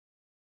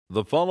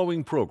The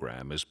following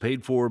program is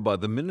paid for by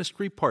the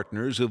ministry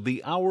partners of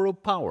the Hour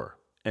of Power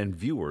and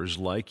viewers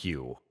like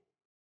you.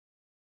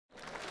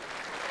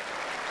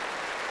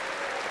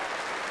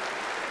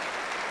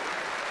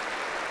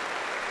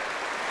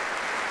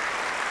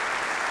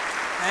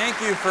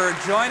 Thank you for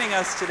joining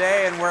us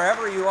today, and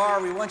wherever you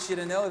are, we want you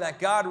to know that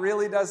God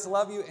really does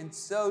love you, and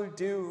so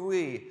do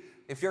we.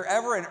 If you're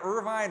ever in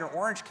Irvine or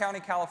Orange County,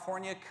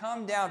 California,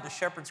 come down to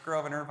Shepherd's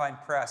Grove and Irvine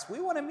Press.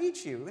 We want to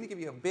meet you. We want to give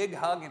you a big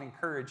hug and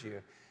encourage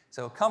you.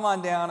 So come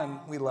on down, and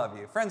we love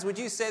you. Friends, would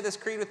you say this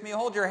creed with me?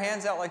 Hold your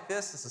hands out like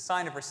this. It's a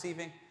sign of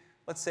receiving.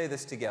 Let's say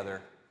this together.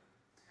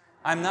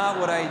 I'm not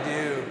what I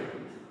do.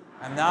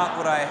 I'm not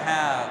what I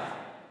have.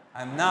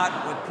 I'm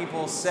not what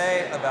people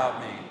say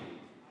about me.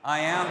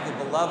 I am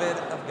the beloved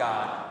of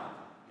God.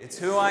 It's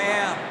who I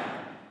am.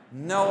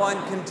 No one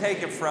can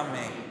take it from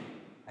me.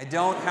 I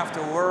don't have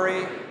to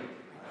worry.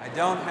 I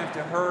don't have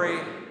to hurry.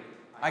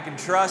 I can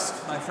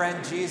trust my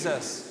friend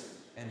Jesus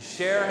and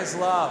share his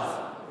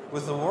love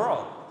with the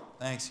world.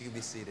 Thanks, you can be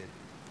seated.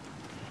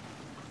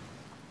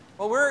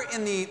 Well, we're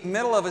in the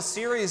middle of a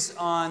series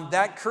on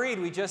that creed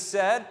we just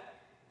said,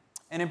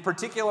 and in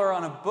particular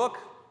on a book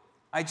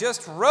I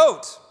just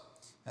wrote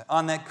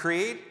on that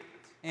creed.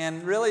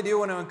 And really do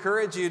want to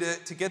encourage you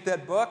to get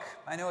that book.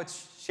 I know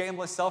it's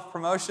shameless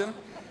self-promotion,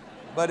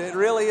 but it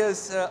really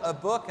is a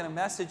book and a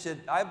message that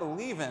I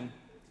believe in.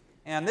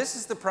 And this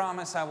is the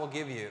promise I will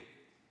give you,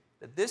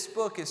 that this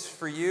book is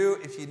for you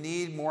if you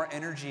need more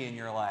energy in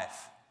your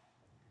life.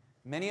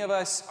 Many of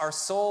us, our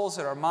souls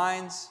and our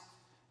minds,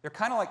 they're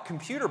kind of like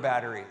computer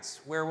batteries,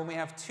 where when we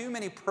have too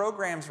many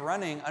programs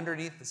running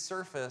underneath the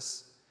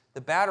surface, the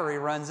battery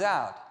runs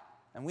out.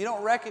 And we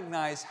don't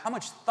recognize how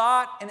much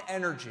thought and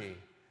energy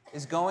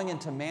is going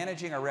into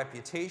managing our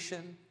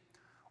reputation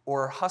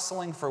or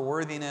hustling for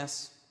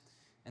worthiness.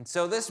 And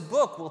so this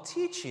book will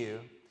teach you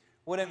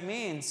what it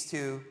means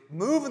to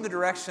move in the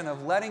direction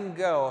of letting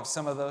go of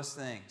some of those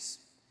things.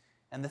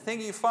 And the thing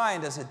you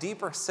find is a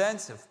deeper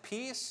sense of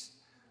peace,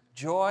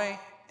 joy,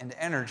 and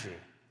energy.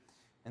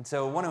 And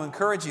so I want to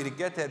encourage you to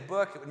get that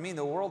book. It would mean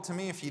the world to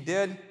me if you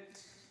did.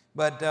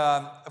 But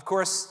of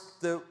course,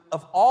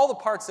 of all the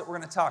parts that we're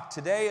going to talk,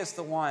 today is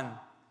the one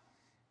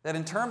that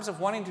in terms of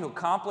wanting to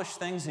accomplish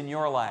things in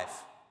your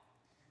life,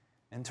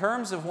 in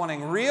terms of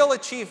wanting real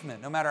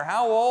achievement, no matter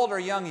how old or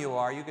young you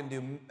are, you can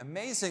do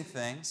amazing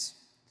things,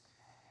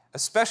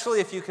 especially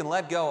if you can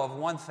let go of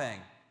one thing.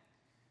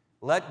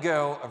 Let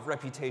go of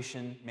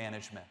reputation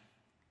management.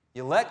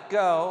 You let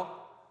go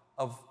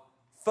of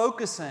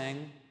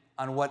focusing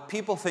on what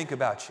people think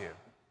about you.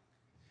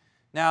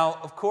 Now,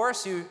 of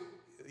course,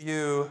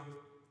 you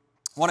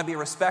want to be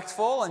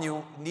respectful and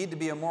you need to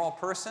be a moral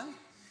person.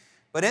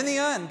 But in the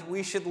end,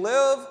 we should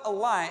live a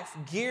life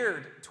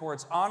geared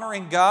towards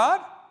honoring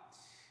God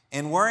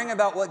and worrying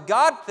about what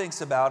God thinks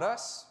about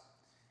us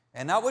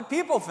and not what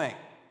people think.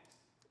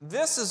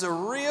 This is a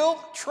real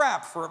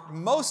trap for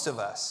most of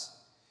us,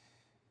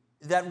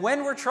 that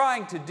when we're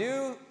trying to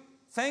do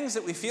things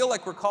that we feel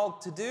like we're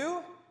called to do,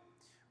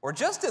 or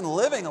just in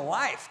living a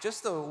life,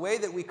 just the way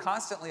that we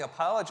constantly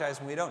apologize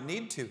when we don't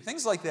need to,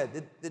 things like that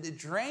it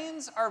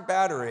drains our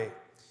battery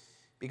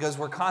because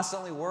we're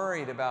constantly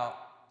worried about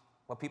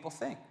what people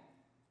think.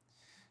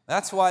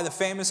 That's why the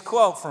famous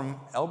quote from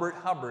Elbert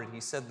Hubbard,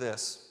 he said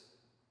this: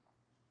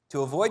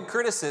 to avoid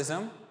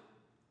criticism,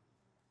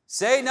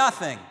 say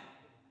nothing,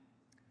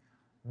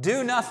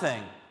 do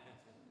nothing,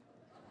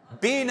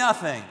 be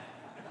nothing.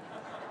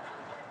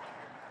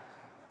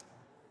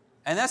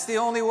 And that's the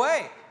only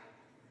way.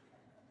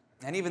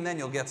 And even then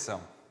you'll get some.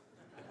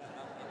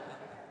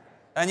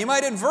 And you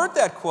might invert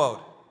that quote.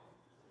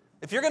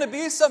 If you're going to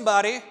be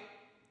somebody,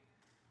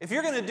 if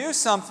you're going to do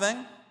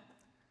something,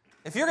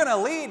 if you're going to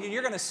lead and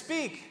you're going to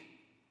speak,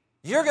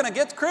 you're going to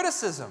get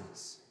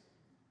criticisms.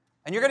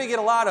 And you're going to get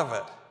a lot of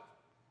it.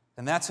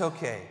 And that's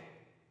okay.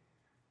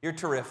 You're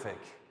terrific.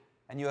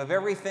 And you have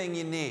everything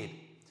you need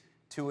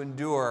to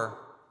endure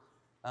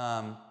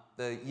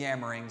the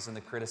yammerings and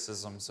the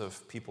criticisms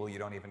of people you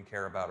don't even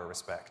care about or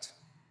respect.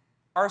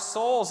 Our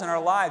souls and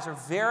our lives are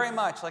very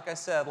much, like I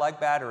said, like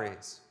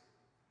batteries,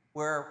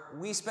 where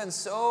we spend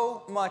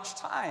so much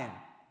time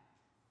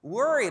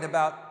worried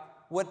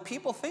about what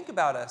people think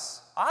about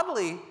us.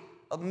 Oddly,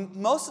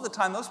 most of the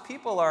time, those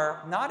people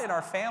are not in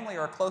our family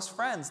or close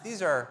friends.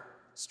 These are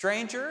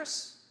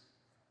strangers,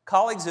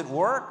 colleagues at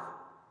work,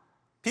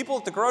 people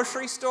at the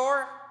grocery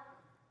store.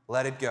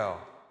 Let it go.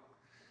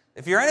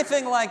 If you're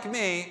anything like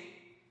me,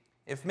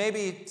 if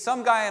maybe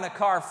some guy in a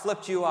car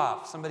flipped you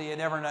off, somebody you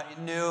never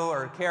knew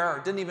or cared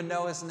or didn't even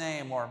know his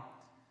name, or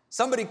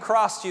somebody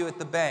crossed you at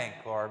the bank,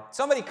 or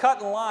somebody cut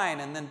in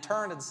line and then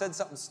turned and said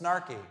something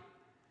snarky,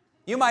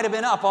 you might have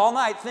been up all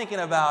night thinking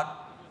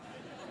about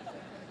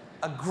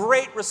a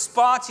great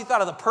response. You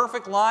thought of the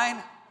perfect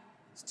line.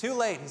 It's too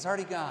late. He's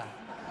already gone.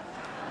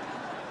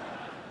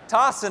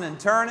 Tossing and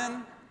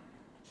turning.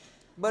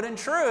 But in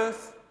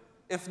truth,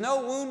 if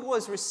no wound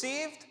was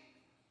received,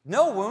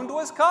 no wound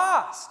was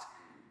caused.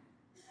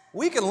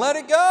 We can let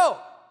it go.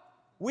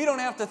 We don't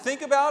have to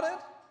think about it.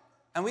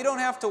 And we don't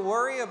have to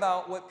worry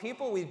about what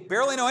people we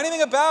barely know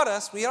anything about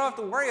us. We don't have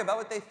to worry about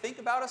what they think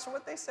about us or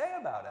what they say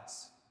about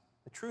us.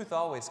 The truth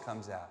always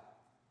comes out.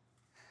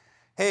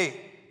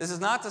 Hey, this is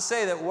not to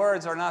say that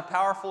words are not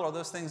powerful or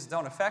those things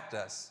don't affect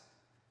us.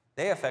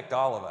 They affect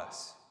all of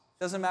us.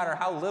 Doesn't matter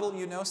how little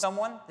you know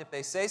someone, if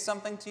they say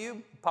something to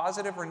you,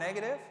 positive or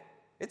negative,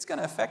 it's going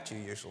to affect you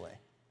usually.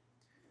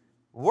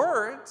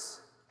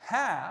 Words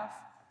have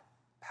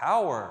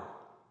power.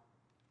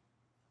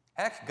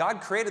 Heck, God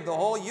created the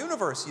whole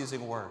universe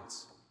using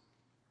words.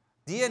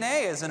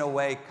 DNA is, in a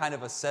way, kind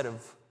of a set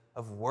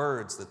of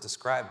words that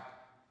describe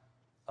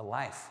a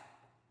life.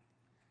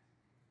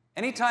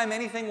 Anytime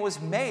anything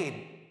was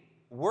made,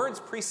 words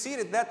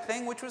preceded that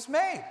thing which was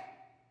made.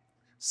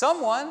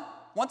 Someone,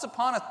 once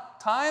upon a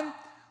time,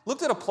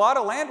 looked at a plot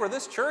of land where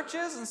this church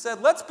is and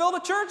said, let's build a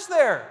church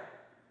there.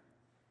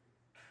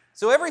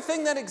 So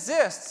everything that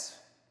exists,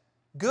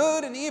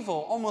 good and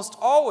evil, almost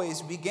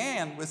always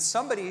began with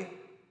somebody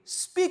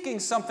speaking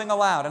something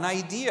aloud, an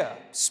idea,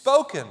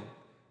 spoken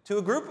to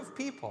a group of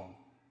people,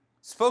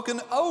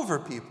 spoken over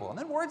people. And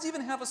then words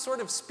even have a sort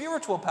of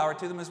spiritual power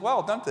to them as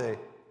well, don't they?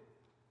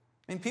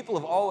 I mean, people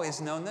have always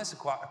known this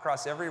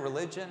across every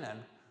religion and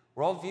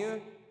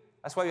worldview.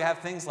 That's why you have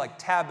things like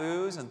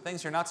taboos and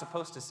things you're not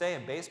supposed to say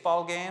in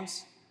baseball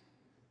games.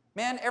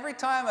 Man, every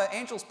time an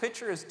Angels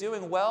pitcher is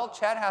doing well,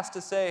 Chad has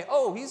to say,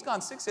 oh, he's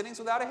gone 6 innings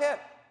without a hit,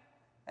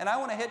 and I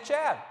want to hit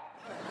Chad.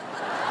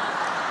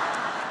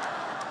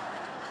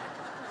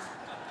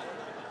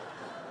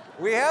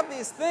 We have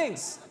these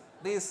things,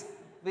 these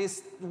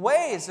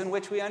ways in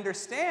which we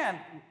understand,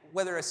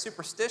 whether it's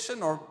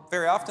superstition or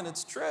very often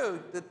it's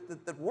true,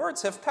 that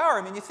words have power.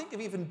 I mean, you think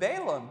of even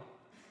Balaam,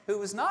 who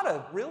was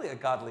not really a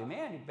godly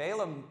man.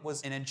 Balaam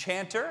was an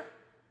enchanter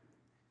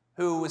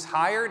who was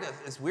hired,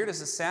 as weird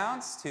as it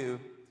sounds, to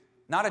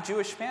not a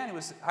Jewish man. He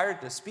was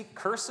hired to speak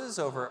curses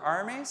over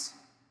armies.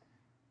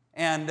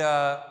 And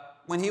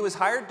when he was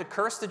hired to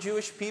curse the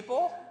Jewish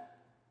people,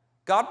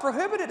 God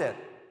prohibited it.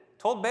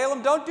 Told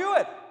Balaam, don't do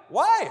it.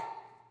 Why?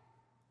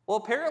 Well,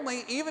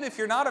 apparently, even if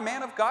you're not a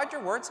man of God,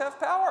 your words have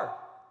power.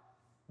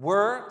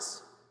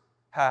 Words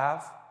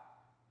have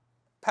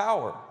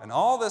power. And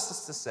all this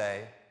is to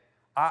say,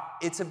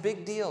 it's a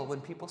big deal when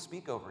people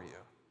speak over you.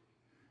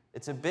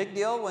 It's a big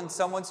deal when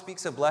someone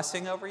speaks a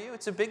blessing over you.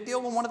 It's a big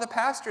deal when one of the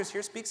pastors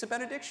here speaks a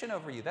benediction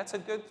over you. That's a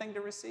good thing to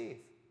receive.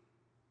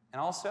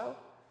 And also,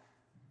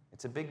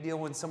 it's a big deal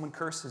when someone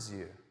curses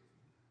you,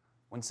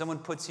 when someone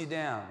puts you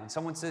down, when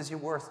someone says you're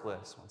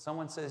worthless, when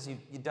someone says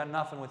you've done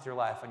nothing with your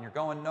life and you're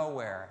going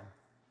nowhere, and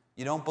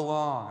you don't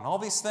belong, and all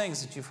these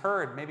things that you've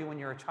heard maybe when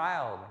you're a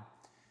child.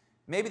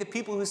 Maybe the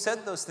people who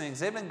said those things,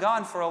 they've been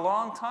gone for a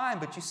long time,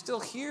 but you still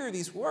hear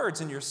these words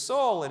in your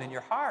soul and in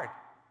your heart.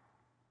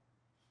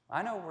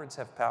 I know words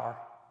have power.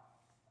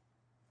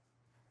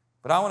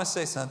 But I want to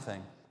say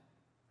something.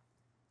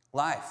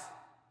 Life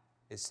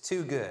is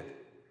too good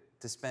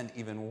to spend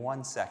even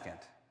 1 second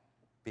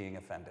being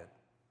offended.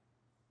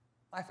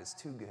 Life is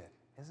too good,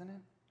 isn't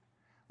it?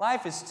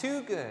 Life is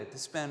too good to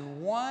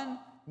spend 1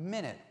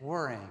 minute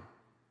worrying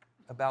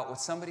about what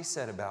somebody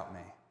said about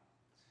me.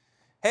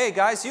 Hey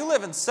guys, you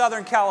live in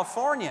Southern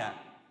California.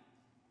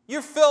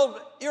 You're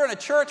in a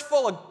church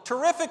full of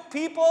terrific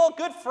people,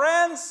 good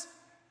friends.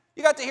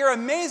 You got to hear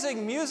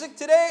amazing music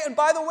today, and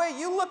by the way,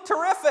 you look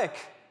terrific.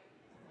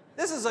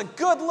 This is a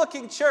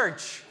good-looking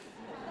church.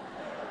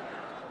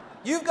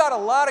 You've got a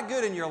lot of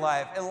good in your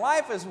life, and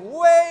life is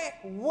way,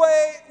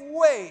 way,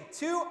 way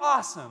too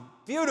awesome,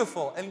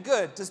 beautiful, and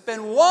good to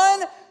spend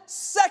 1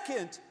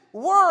 second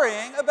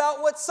worrying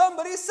about what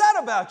somebody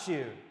said about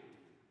you.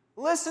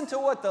 Listen to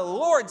what the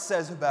Lord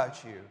says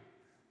about you.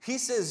 He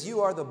says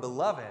you are the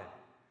beloved.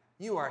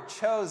 You are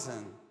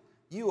chosen.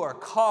 You are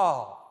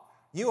called.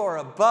 You are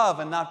above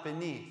and not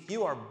beneath.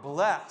 You are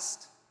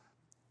blessed.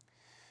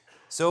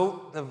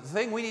 So the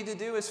thing we need to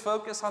do is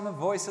focus on the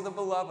voice of the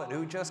beloved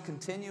who just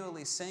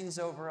continually sings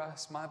over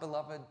us, my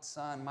beloved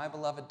son, my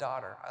beloved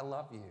daughter, I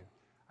love you.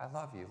 I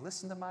love you.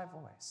 Listen to my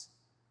voice.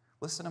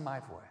 Listen to my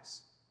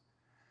voice.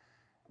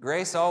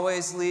 Grace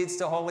always leads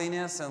to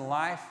holiness and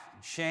life.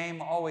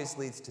 Shame always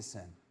leads to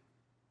sin.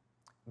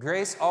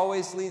 Grace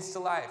always leads to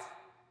life.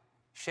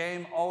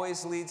 Shame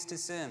always leads to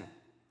sin.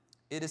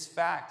 It is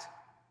fact.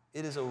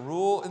 It is a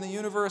rule in the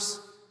universe,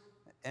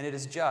 and it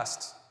is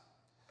just.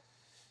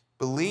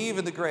 Believe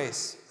in the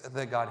grace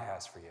that God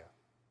has for you.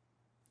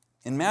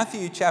 In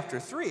Matthew chapter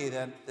 3,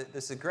 then,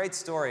 there's a great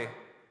story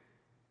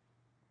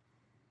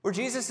where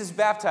Jesus is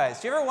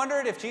baptized. You ever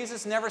wondered if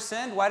Jesus never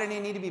sinned, why didn't he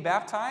need to be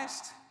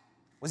baptized?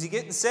 Was he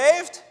getting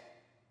saved?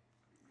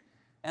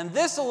 And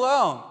this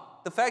alone,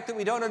 the fact that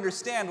we don't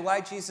understand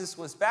why Jesus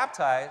was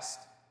baptized,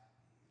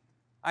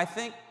 I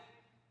think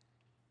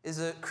is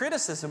a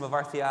criticism of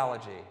our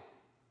theology.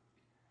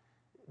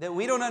 That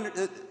we don't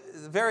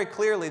very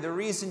clearly, the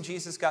reason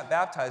Jesus got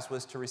baptized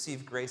was to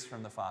receive grace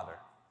from the Father.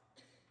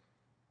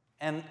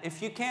 And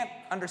if you can't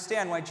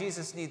understand why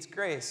Jesus needs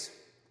grace,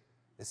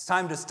 it's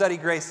time to study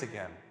grace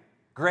again.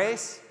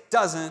 Grace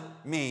doesn't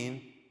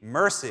mean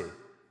mercy.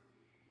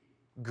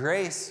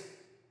 Grace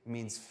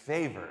means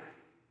favor.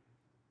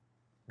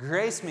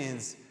 Grace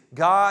means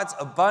God's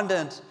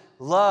abundant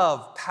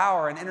love,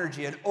 power, and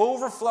energy, an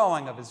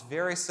overflowing of his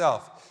very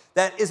self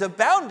that is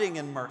abounding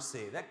in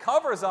mercy, that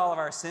covers all of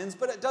our sins,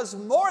 but it does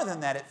more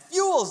than that. It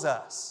fuels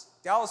us.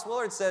 Dallas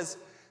Willard says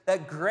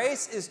that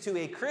grace is to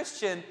a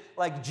Christian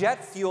like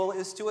jet fuel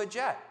is to a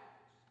jet.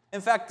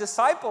 In fact,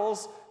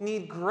 disciples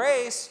need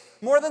grace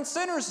more than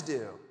sinners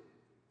do.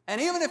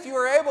 And even if you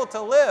are able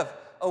to live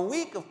a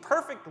week of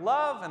perfect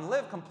love and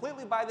live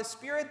completely by the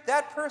Spirit,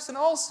 that person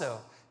also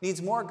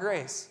needs more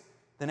grace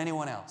than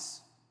anyone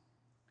else.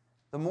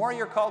 The more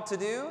you're called to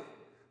do,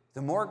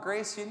 the more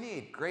grace you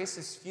need. Grace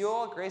is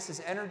fuel, grace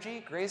is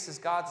energy, grace is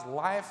God's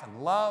life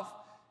and love.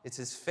 It's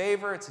his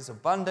favor, it's his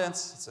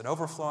abundance, it's an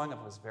overflowing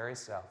of his very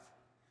self.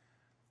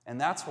 And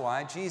that's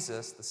why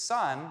Jesus, the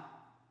Son,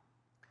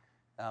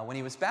 when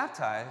he was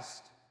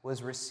baptized,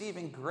 was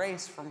receiving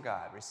grace from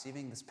God,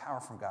 receiving this power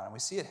from God. And we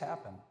see it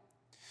happen.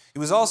 He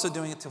was also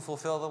doing it to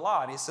fulfill the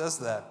law, and he says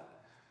that.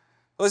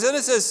 Well, then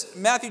it says,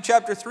 Matthew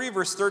chapter 3,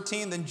 verse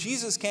 13, then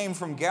Jesus came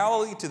from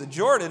Galilee to the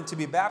Jordan to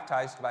be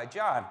baptized by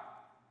John.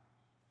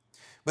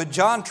 But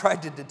John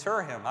tried to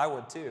deter him. I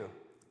would too.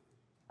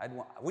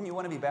 Wouldn't you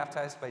want to be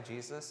baptized by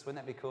Jesus?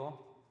 Wouldn't that be cool?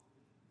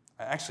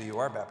 Actually, you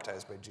are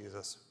baptized by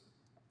Jesus.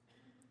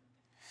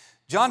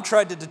 John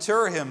tried to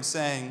deter him,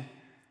 saying,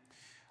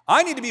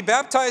 I need to be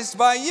baptized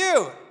by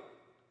you,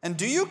 and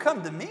do you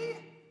come to me?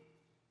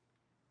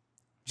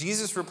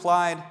 Jesus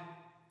replied,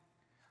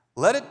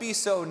 let it be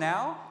so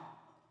now.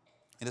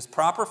 It is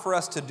proper for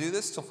us to do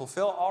this to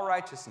fulfill all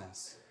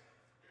righteousness.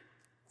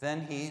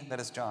 Then he, that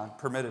is John,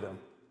 permitted him.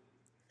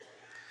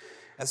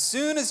 As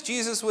soon as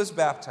Jesus was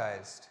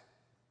baptized,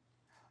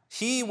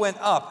 he went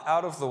up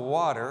out of the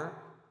water,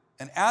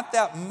 and at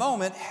that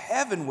moment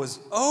heaven was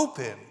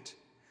opened.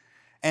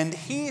 And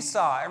he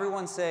saw,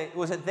 everyone say,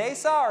 was it they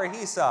saw or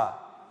he saw?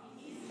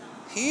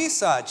 He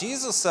saw.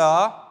 Jesus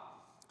saw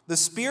the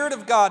Spirit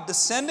of God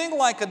descending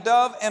like a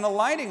dove and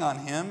alighting on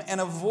him, and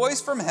a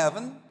voice from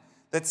heaven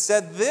that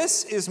said,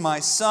 this is my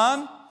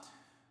Son,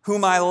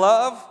 whom I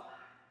love.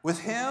 With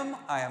him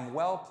I am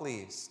well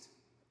pleased.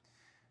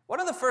 One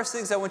of the first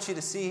things I want you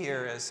to see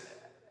here is,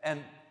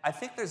 and I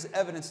think there's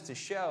evidence to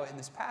show in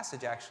this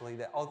passage actually,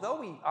 that although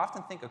we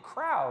often think a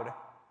crowd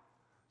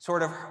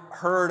sort of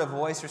heard a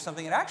voice or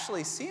something, it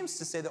actually seems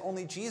to say that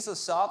only Jesus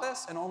saw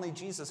this and only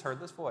Jesus heard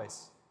this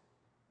voice.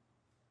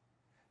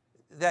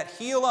 That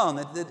he alone,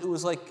 that it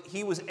was like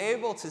he was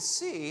able to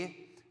see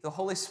the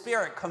Holy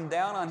Spirit come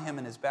down on him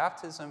in his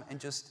baptism and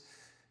just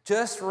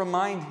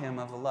remind him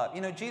of the love.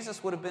 You know,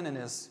 Jesus would have been in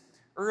his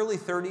early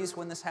 30s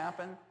when this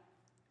happened.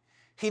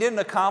 He didn't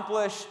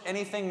accomplish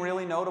anything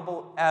really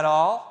notable at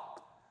all.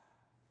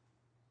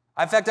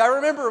 In fact, I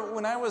remember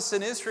when I was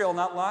in Israel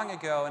not long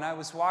ago, and I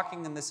was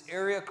walking in this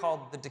area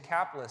called the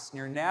Decapolis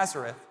near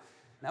Nazareth,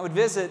 and I would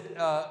visit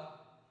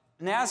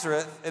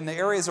Nazareth and the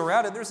areas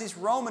around it. There's these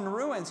Roman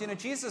ruins. You know,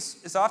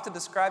 Jesus is often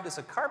described as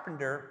a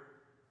carpenter,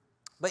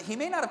 but he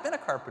may not have been a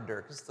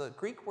carpenter, because the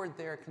Greek word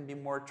there can be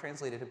more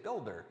translated a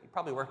builder. He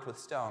probably worked with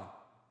stone.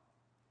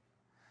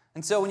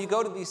 And so when you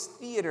go to these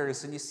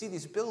theaters and you see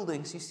these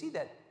buildings, you see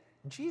that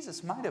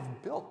Jesus might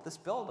have built this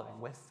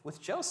building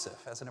with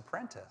Joseph as an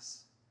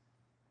apprentice.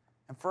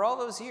 And for all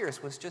those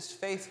years was just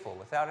faithful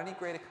without any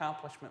great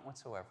accomplishment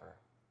whatsoever.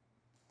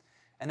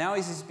 And now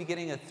he's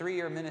beginning a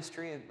 3-year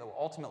ministry that will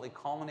ultimately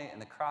culminate in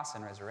the cross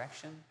and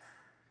resurrection.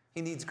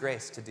 He needs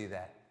grace to do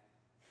that.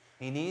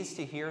 He needs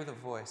to hear the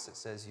voice that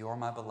says, you're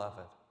my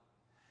beloved.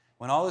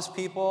 When all those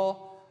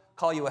people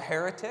call you a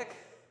heretic,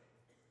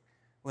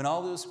 when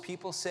all those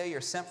people say you're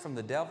sent from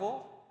the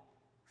devil,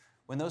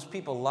 when those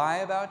people lie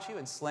about you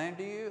and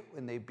slander you,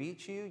 when they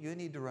beat you, you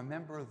need to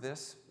remember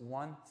this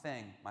one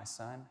thing, my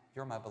son,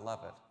 you're my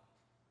beloved.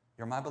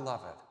 You're my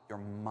beloved. You're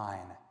mine.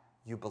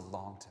 You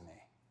belong to me.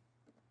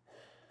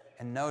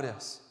 And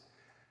notice,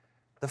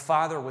 the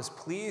Father was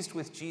pleased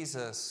with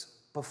Jesus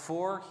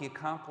before he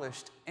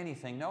accomplished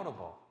anything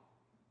notable.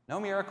 No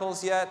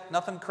miracles yet,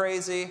 nothing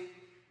crazy,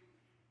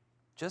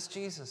 just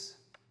Jesus.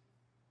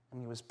 And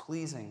he was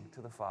pleasing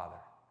to the Father.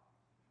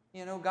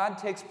 You know, God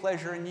takes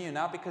pleasure in you,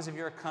 not because of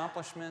your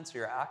accomplishments or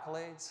your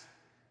accolades.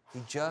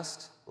 He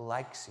just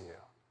likes you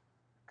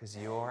because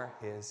you're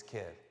his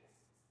kid.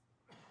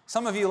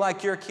 Some of you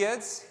like your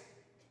kids.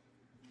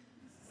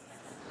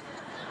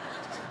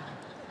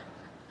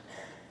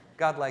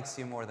 God likes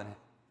you more than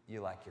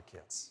you like your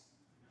kids.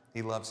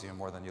 He loves you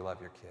more than you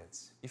love your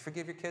kids. You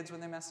forgive your kids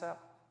when they mess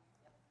up?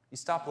 You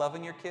stop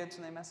loving your kids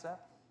when they mess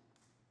up?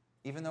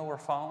 Even though we're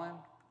fallen?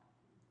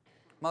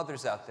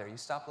 Mothers out there, you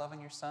stop loving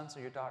your sons or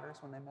your daughters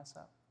when they mess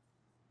up?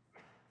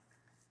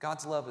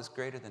 God's love is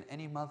greater than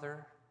any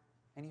mother,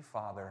 any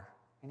father,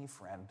 any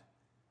friend,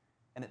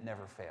 and it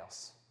never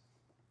fails.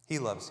 He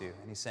loves you,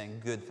 and he's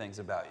saying good things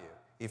about you,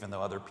 even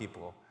though other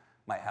people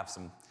might have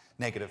some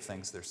negative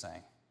things they're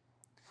saying.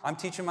 I'm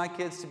teaching my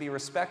kids to be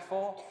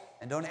respectful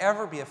and don't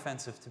ever be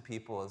offensive to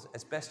people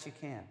as best you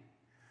can.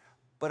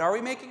 But are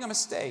we making a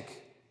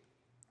mistake?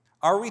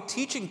 Are we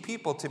teaching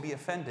people to be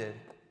offended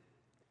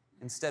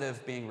instead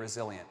of being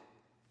resilient?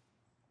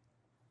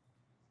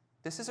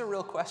 This is a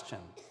real question.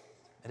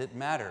 And it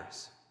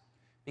matters.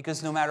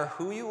 Because no matter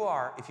who you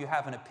are, if you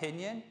have an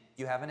opinion,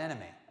 you have an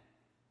enemy.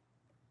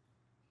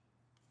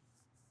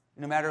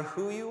 No matter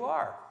who you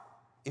are,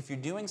 if you're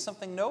doing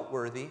something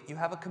noteworthy, you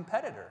have a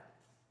competitor.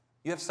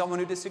 You have someone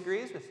who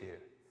disagrees with you.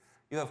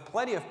 You have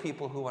plenty of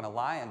people who want to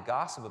lie and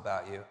gossip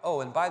about you.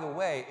 Oh, and by the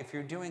way, if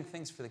you're doing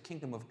things for the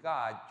kingdom of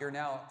God, you're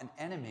now an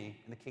enemy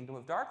in the kingdom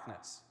of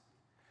darkness.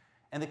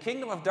 And the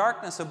kingdom of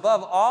darkness,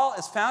 above all,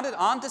 is founded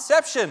on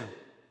deception.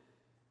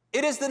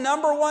 It is the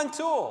number one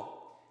tool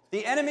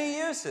the enemy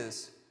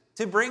uses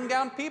to bring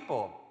down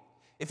people.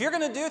 If you're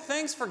going to do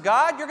things for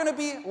God, you're going to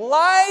be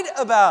lied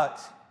about.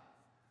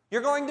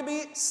 You're going to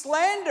be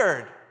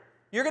slandered.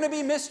 You're going to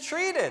be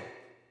mistreated.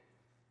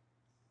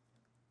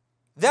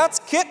 That's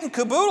kit and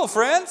caboodle,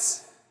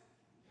 friends.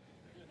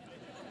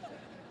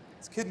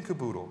 It's kit and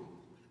caboodle.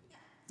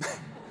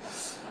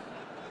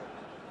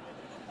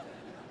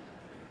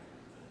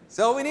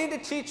 So we need to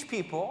teach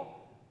people,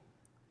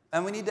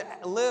 and we need to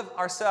live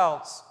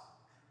ourselves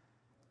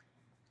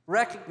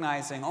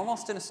recognizing,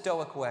 almost in a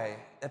stoic way,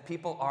 that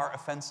people are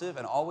offensive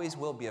and always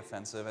will be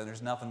offensive, and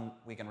there's nothing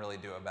we can really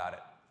do about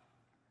it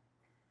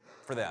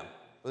for them.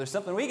 But there's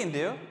something we can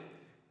do,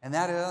 and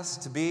that is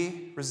to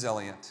be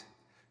resilient,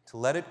 to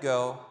let it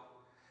go,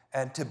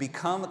 and to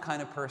become the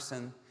kind of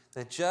person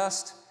that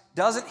just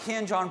doesn't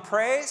hinge on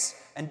praise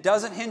and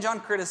doesn't hinge on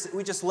criticism.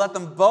 We just let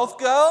them both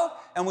go,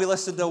 and we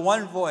listen to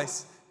one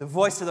voice, the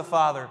voice of the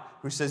Father,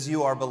 who says,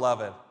 you are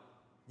beloved.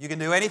 You can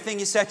do anything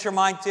you set your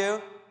mind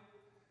to.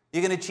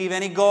 You can achieve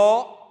any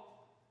goal.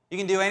 You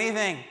can do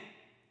anything.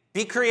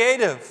 Be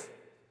creative.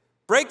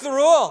 Break the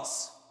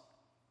rules.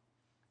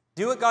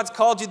 Do what God's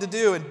called you to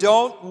do, and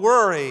don't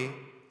worry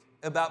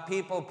about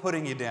people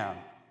putting you down.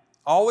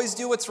 Always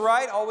do what's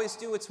right, always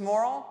do what's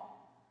moral,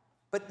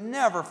 but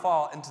never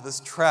fall into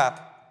this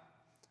trap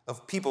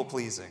of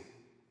people-pleasing.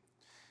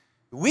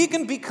 We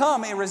can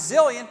become a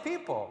resilient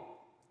people.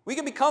 We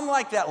can become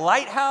like that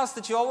lighthouse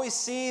that you always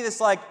see, this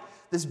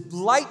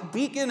light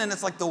beacon, and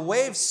it's like the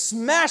wave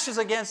smashes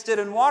against it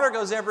and water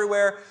goes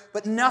everywhere,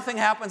 but nothing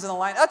happens in the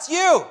light. That's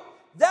you.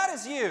 That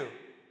is you.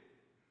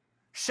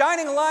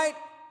 Shining light,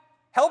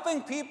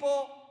 helping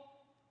people,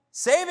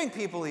 saving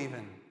people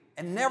even,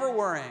 and never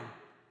worrying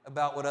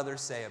about what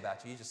others say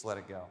about you. You just let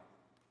it go.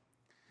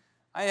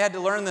 I had to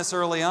learn this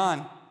early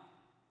on,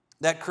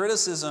 that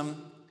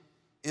criticism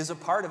is a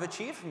part of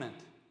achievement.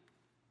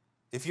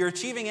 If you're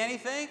achieving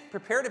anything,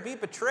 prepare to be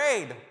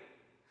betrayed.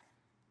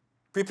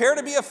 Prepare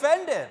to be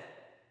offended.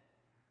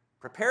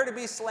 Prepare to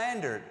be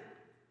slandered.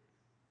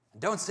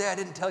 Don't say I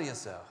didn't tell you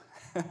so.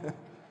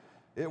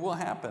 It will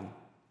happen.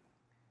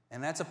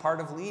 And that's a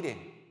part of leading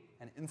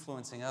and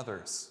influencing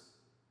others.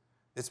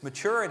 It's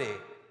maturity,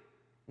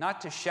 not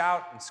to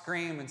shout and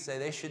scream and say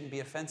they shouldn't be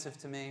offensive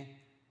to me,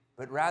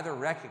 but rather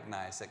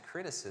recognize that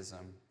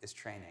criticism is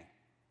training.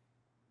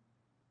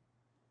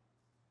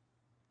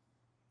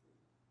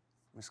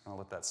 I'm just going to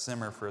let that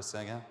simmer for a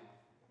second.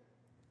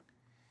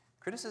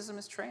 Criticism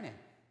is training.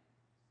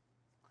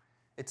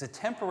 It's a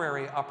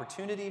temporary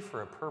opportunity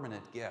for a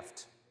permanent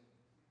gift.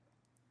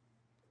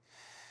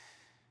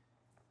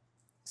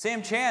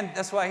 Sam Chan,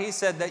 that's why he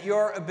said that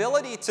your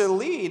ability to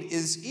lead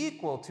is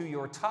equal to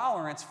your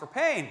tolerance for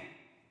pain.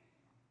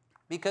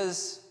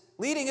 Because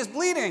leading is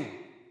bleeding.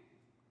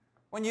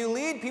 When you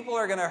lead, people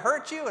are going to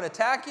hurt you and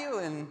attack you,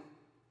 and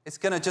it's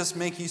going to just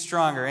make you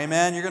stronger.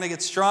 Amen? You're going to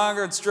get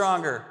stronger and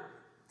stronger.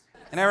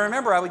 And I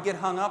remember I would get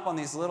hung up on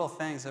these little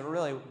things that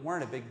really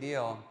weren't a big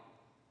deal.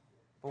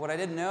 But what I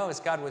didn't know is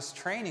God was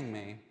training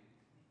me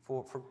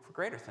for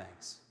greater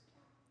things.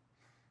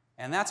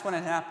 And that's when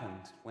it happened.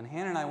 When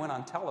Hannah and I went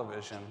on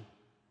television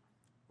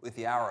with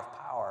the Hour of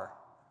Power,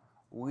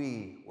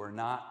 we were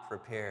not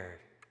prepared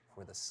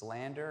for the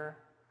slander,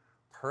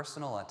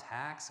 personal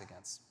attacks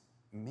against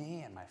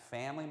me and my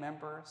family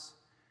members,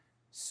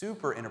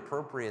 super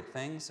inappropriate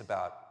things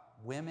about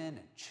women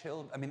and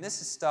children. I mean,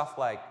 this is stuff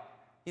like,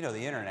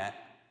 the internet.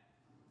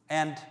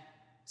 And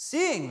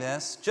seeing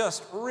this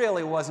just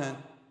really wasn't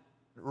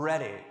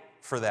ready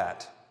for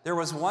that. There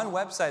was one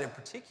website in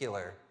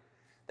particular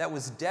that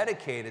was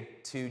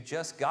dedicated to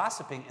just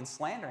gossiping and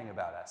slandering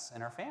about us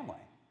and our family.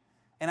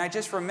 And I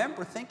just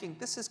remember thinking,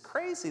 this is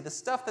crazy. The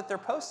stuff that they're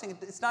posting,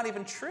 it's not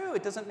even true.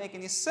 It doesn't make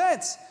any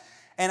sense.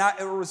 And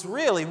it was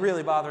really,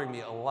 really bothering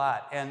me a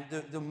lot. And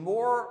the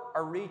more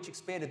our reach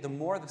expanded, the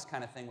more this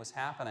kind of thing was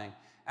happening.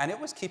 And it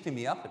was keeping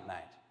me up at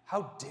night.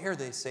 How dare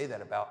they say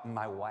that about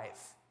my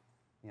wife?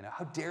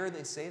 How dare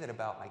they say that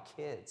about my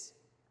kids?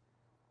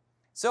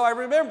 So I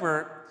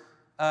remember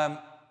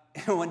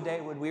one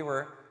day when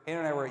Hannah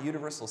and I were at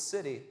Universal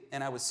City,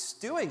 and I was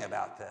stewing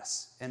about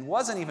this and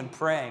wasn't even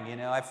praying.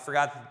 I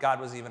forgot that God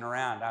was even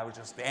around. I was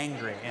just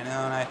angry, and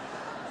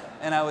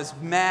I was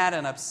mad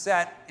and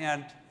upset.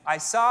 And I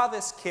saw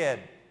this kid,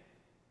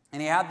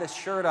 and he had this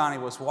shirt on. He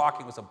was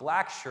walking. It was a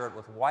black shirt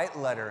with white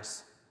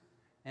letters,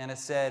 and it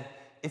said,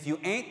 "If you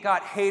ain't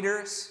got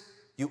haters,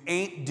 you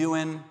ain't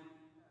doing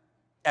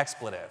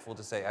expletive." We'll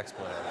just say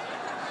expletive.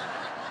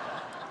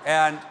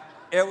 And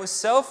it was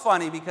so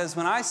funny because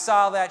when I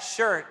saw that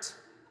shirt,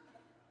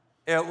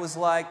 It was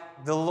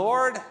like the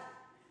Lord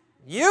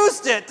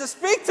used it to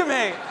speak to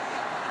me.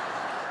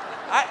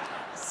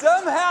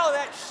 Somehow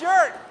that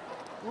shirt,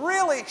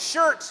 really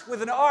shirt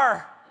with an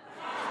R,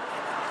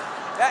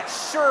 that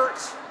shirt,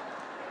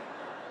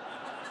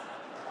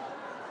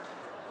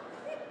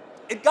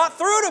 it got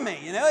through to me,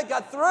 it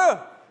got through.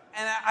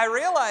 And I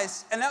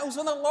realized, and that was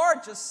when the Lord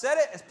just said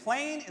it as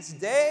plain as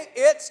day,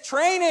 it's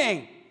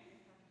training.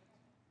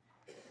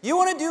 You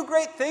want to do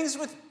great things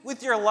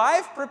with your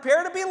life?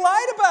 Prepare to be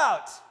lied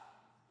about.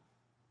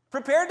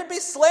 Prepare to be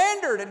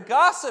slandered and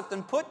gossiped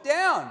and put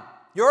down.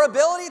 Your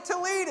ability to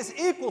lead is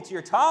equal to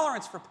your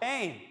tolerance for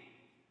pain.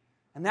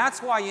 And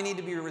that's why you need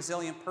to be a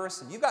resilient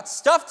person. You've got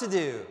stuff to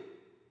do.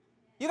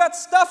 You got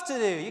stuff to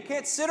do. You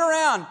can't sit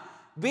around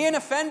being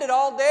offended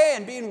all day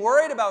and being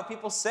worried about what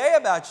people say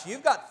about you.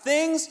 You've got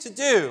things to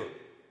do.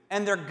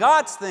 And they're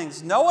God's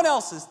things, no one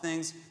else's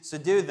things, so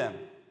do them.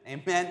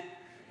 Amen?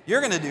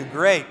 You're going to do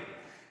great.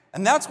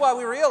 And that's why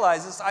we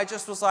realized this. I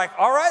just was like,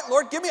 all right,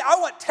 Lord, I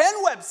want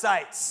 10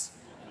 websites.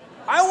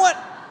 I want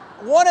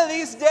one of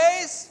these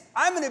days,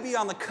 I'm going to be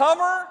on the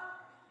cover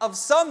of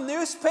some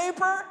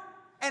newspaper,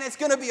 and it's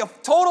going to be a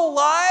total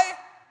lie,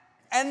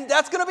 and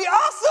that's going to be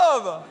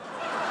awesome.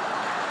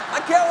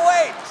 I can't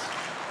wait.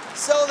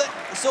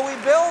 So we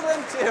build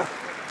into.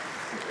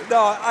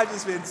 No, I'm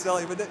just being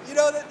silly, but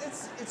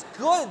it's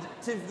good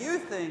to view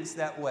things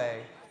that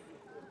way.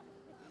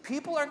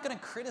 People aren't going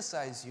to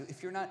criticize you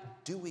if you're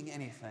not doing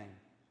anything.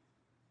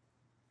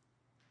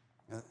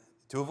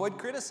 To avoid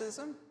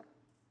criticism,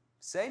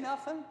 say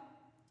nothing,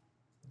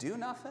 do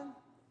nothing,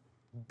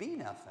 be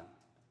nothing.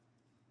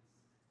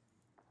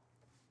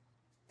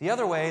 The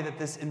other way that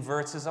this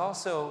inverts is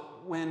also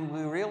when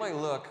we really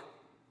look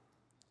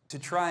to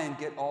try and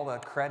get all the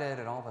credit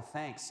and all the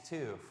thanks,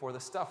 too, for the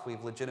stuff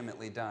we've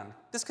legitimately done.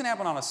 This can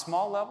happen on a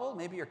small level.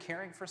 Maybe you're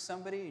caring for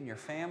somebody in your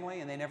family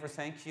and they never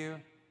thank you.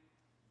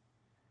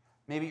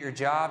 Maybe at your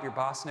job, your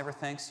boss never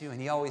thanks you and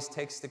he always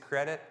takes the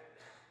credit.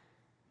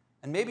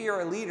 And maybe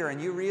you're a leader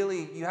and you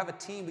have a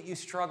team, but you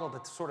struggle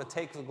to sort of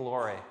take the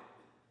glory.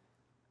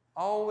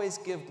 Always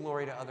give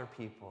glory to other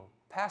people.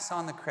 Pass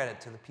on the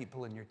credit to the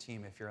people in your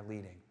team if you're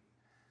leading.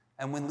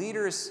 And when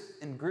leaders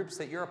in groups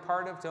that you're a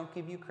part of don't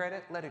give you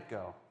credit, let it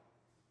go.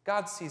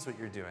 God sees what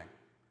you're doing.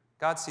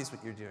 God sees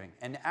what you're doing.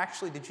 And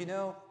actually, did you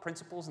know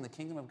principles in the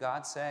kingdom of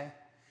God say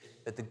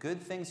that the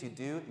good things you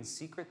do in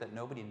secret that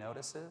nobody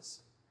notices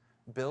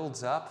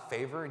builds up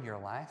favor in your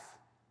life?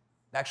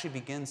 It actually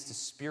begins to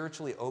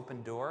spiritually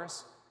open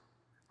doors.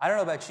 I don't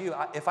know about you.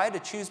 If I had to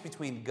choose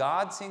between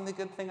God seeing the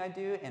good thing I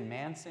do and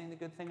man seeing the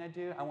good thing I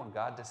do, I want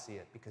God to see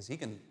it because he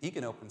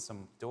can open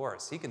some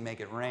doors. He can make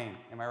it rain.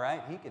 Am I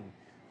right? He can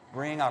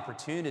bring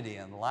opportunity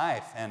in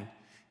life.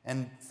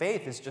 And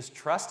faith is just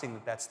trusting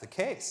that that's the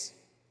case.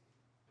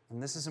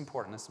 And this is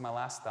important. This is my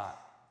last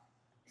thought.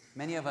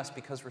 Many of us,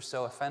 because we're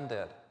so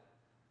offended,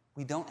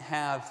 we don't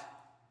have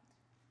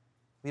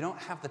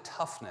the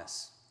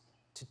toughness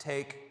to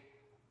take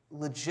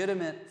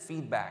legitimate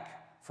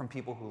feedback from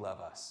people who love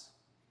us,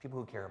 people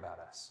who care about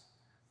us.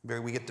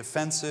 We get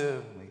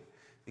defensive,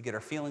 we get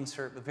our feelings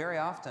hurt, but very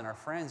often our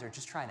friends are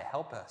just trying to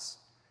help us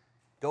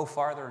go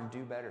farther and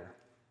do better.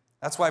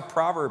 That's why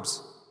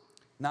Proverbs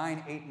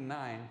 9, 8, and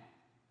 9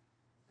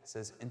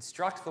 says,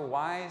 instruct the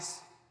wise,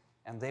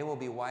 and they will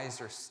be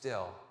wiser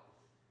still.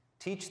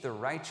 Teach the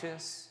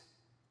righteous,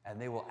 and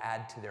they will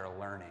add to their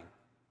learning.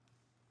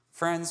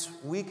 Friends,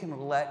 we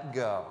can let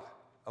go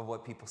of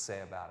what people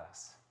say about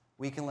us.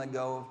 We can let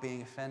go of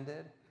being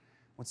offended.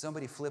 When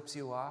somebody flips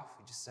you off,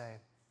 you just say,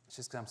 it's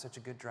just because I'm such a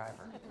good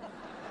driver.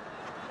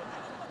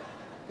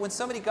 When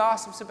somebody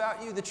gossips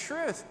about you, the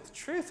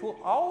truth will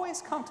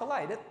always come to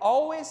light. It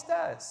always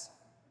does.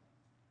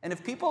 And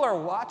if people are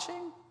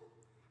watching,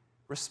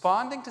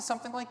 responding to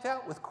something like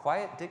that with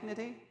quiet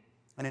dignity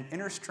and an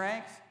inner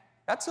strength,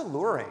 that's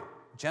alluring.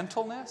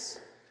 Gentleness,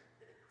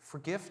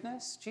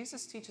 forgiveness.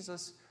 Jesus teaches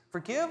us,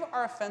 forgive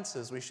our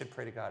offenses, we should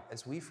pray to God,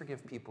 as we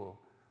forgive people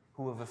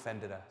who have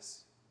offended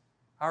us.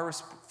 Our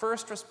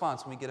first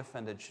response when we get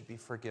offended should be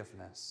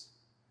forgiveness,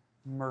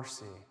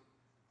 mercy,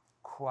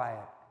 quiet.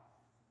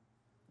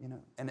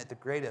 And at the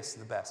greatest,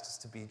 the best is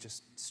to be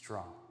just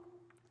strong.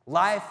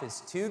 Life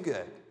is too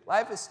good.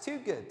 Life is too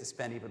good to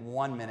spend even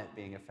 1 minute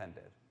being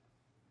offended.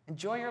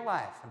 Enjoy your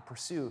life and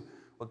pursue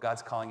what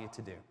God's calling you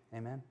to do.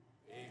 Amen?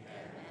 Amen.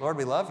 Lord,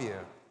 we love you.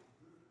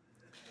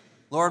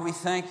 Lord, we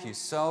thank you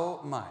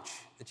so much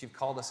that you've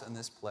called us in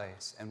this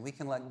place, and we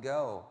can let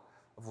go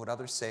of what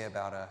others say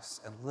about us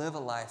and live a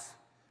life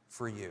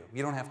for you.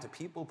 We don't have to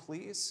people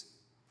please.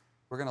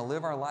 We're going to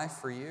live our life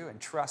for you and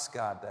trust,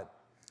 God, that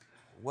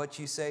what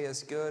you say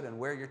is good and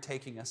where you're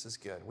taking us is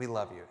good. We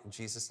love you. In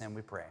Jesus' name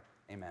we pray.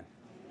 Amen.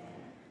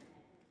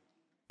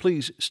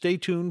 Please stay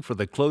tuned for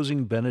the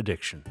closing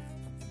benediction.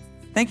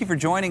 Thank you for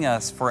joining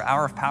us for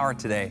Hour of Power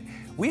today.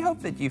 We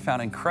hope that you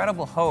found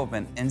incredible hope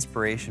and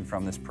inspiration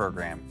from this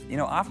program.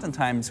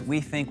 Oftentimes we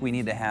think we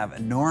need to have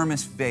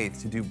enormous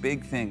faith to do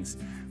big things,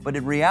 but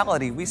in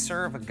reality, we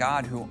serve a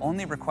God who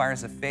only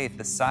requires a faith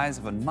the size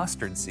of a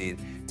mustard seed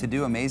to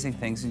do amazing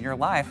things in your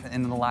life and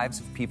in the lives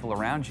of people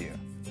around you.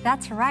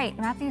 That's right.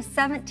 Matthew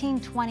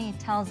 17:20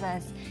 tells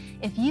us,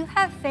 if you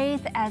have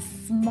faith as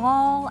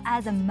small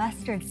as a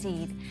mustard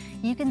seed,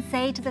 you can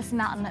say to this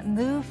mountain,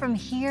 move from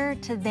here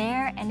to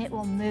there, and it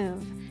will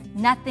move.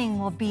 Nothing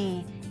will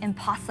be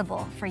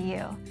impossible for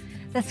you.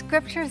 The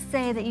scriptures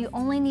say that you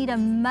only need a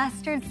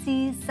mustard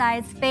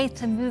seed-sized faith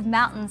to move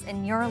mountains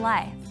in your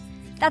life.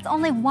 That's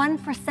only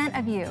 1%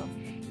 of you.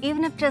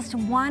 Even if just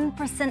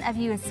 1% of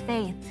you is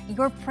faith,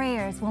 your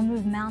prayers will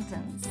move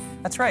mountains.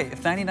 That's right.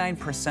 If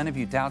 99% of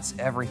you doubts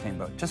everything,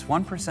 but just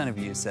 1% of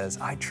you says,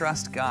 I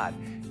trust God,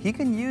 He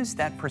can use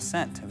that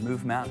percent to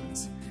move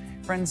mountains.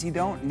 Friends, you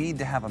don't need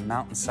to have a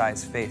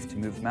mountain-sized faith to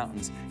move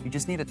mountains. You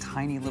just need a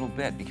tiny little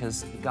bit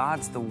because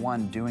God's the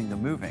one doing the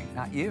moving,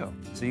 not you.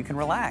 So you can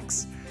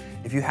relax.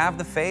 If you have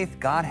the faith,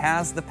 God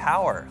has the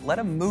power. Let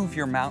Him move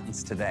your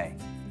mountains today.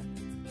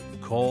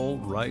 Call,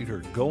 write,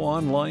 or go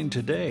online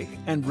today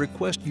and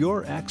request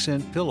your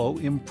accent pillow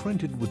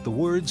imprinted with the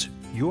words,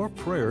 "Your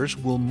prayers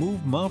will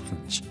move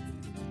mountains."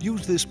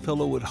 Use this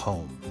pillow at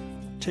home.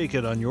 Take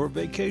it on your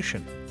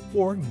vacation,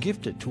 or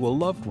gift it to a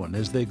loved one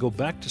as they go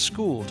back to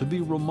school to be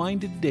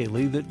reminded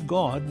daily that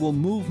God will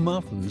move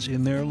mountains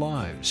in their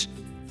lives.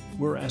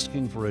 We're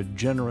asking for a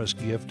generous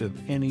gift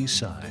of any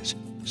size.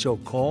 So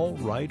call,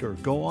 write, or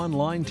go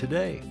online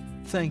today.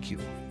 Thank you.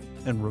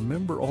 And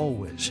remember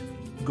always,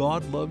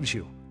 God loves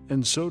you,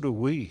 and so do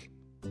we.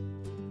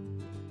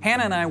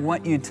 Hannah and I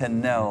want you to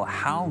know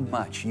how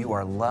much you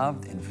are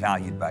loved and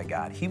valued by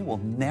God. He will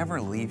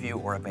never leave you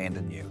or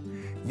abandon you.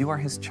 You are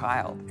His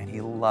child, and He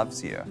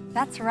loves you.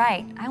 That's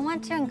right. I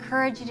want to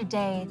encourage you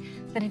today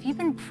that if you've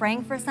been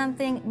praying for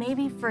something,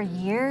 maybe for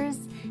years,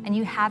 and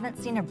you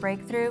haven't seen a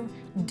breakthrough,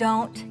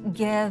 don't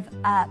give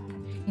up.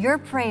 Your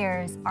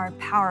prayers are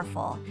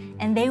powerful,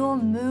 and they will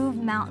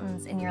move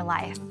mountains in your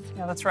life.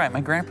 Yeah, that's right. My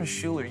grandpa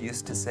Schuller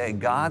used to say,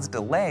 God's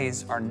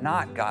delays are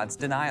not God's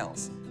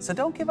denials. So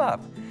don't give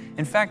up.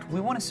 In fact, we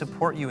want to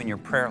support you in your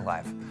prayer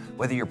life.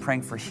 Whether you're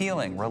praying for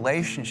healing,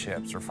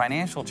 relationships, or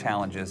financial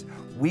challenges,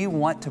 we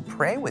want to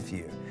pray with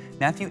you.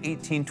 Matthew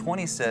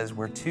 18:20 says,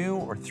 where 2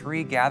 or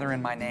 3 gather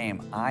in my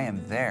name, I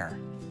am there.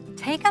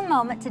 Take a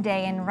moment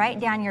today and write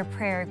down your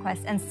prayer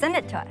request and send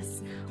it to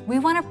us. We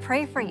want to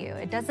pray for you.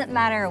 It doesn't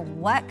matter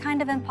what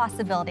kind of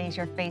impossibilities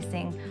you're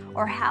facing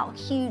or how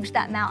huge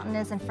that mountain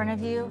is in front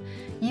of you.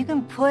 You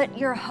can put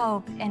your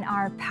hope in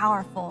our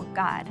powerful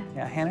God.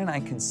 Yeah, Hannah and I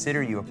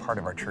consider you a part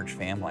of our church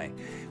family.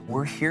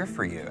 We're here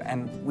for you,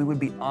 and we would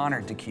be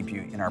honored to keep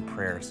you in our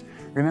prayers.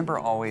 Remember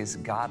always,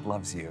 God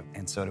loves you,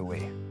 and so do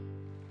we.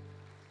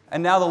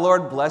 And now the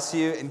Lord bless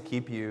you and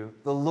keep you.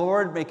 The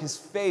Lord make His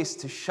face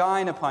to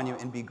shine upon you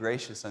and be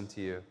gracious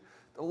unto you.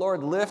 The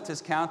Lord lift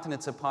His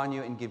countenance upon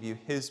you and give you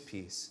His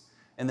peace.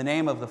 In the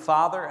name of the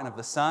Father, and of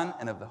the Son,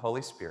 and of the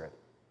Holy Spirit.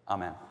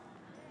 Amen.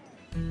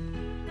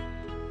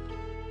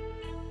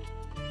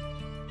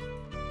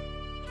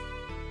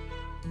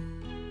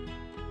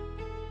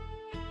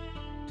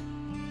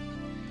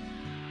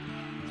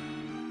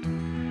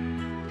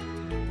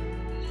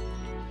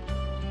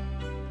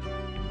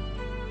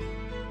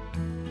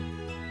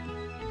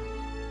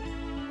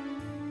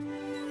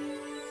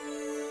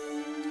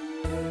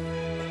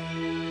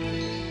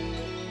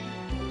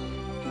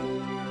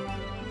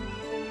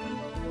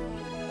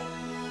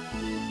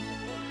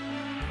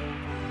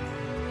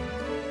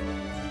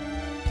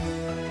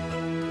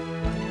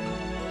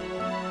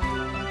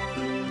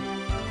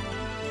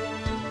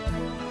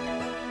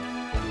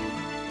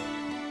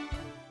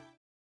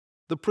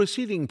 The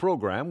preceding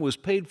program was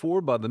paid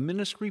for by the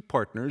ministry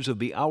partners of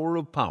the Hour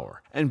of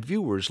Power and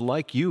viewers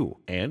like you,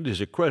 and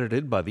is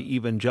accredited by the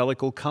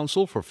Evangelical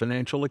Council for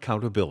Financial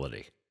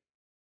Accountability.